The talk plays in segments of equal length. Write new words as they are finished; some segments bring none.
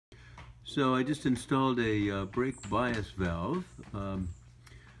So I just installed a brake bias valve.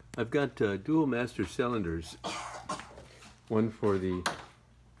 I've got dual master cylinders, one for the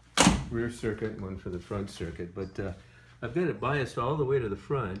rear circuit and one for the front circuit, but I've got it biased all the way to the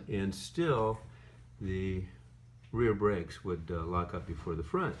front, and still the rear brakes would lock up before the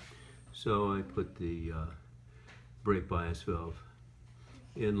front. So I put the brake bias valve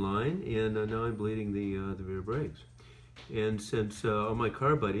in line, and now I'm bleeding the rear brakes. And since all my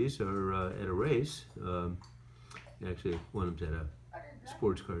car buddies are at a race, actually one of them's at a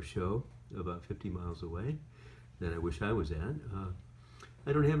sports car show about 50 miles away that I wish I was at,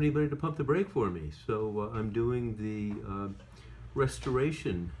 I don't have anybody to pump the brake for me. So I'm doing the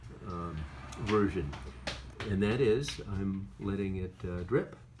restoration version, and that is I'm letting it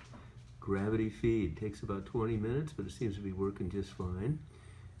drip. Gravity feed takes about 20 minutes, but it seems to be working just fine.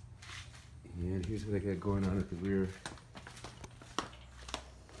 And here's what I got going on at the rear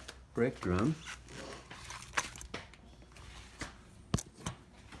brake drum.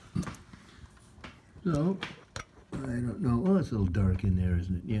 So, I don't know, oh, it's a little dark in there,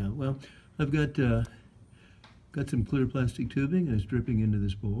 isn't it? Yeah, well, I've got some clear plastic tubing, and it's dripping into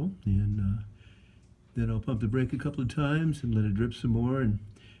this bowl, and then I'll pump the brake a couple of times and let it drip some more, and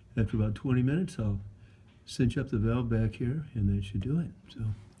after about 20 minutes, I'll cinch up the valve back here, and that should do it. So,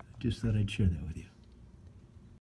 I just thought I'd share that with you.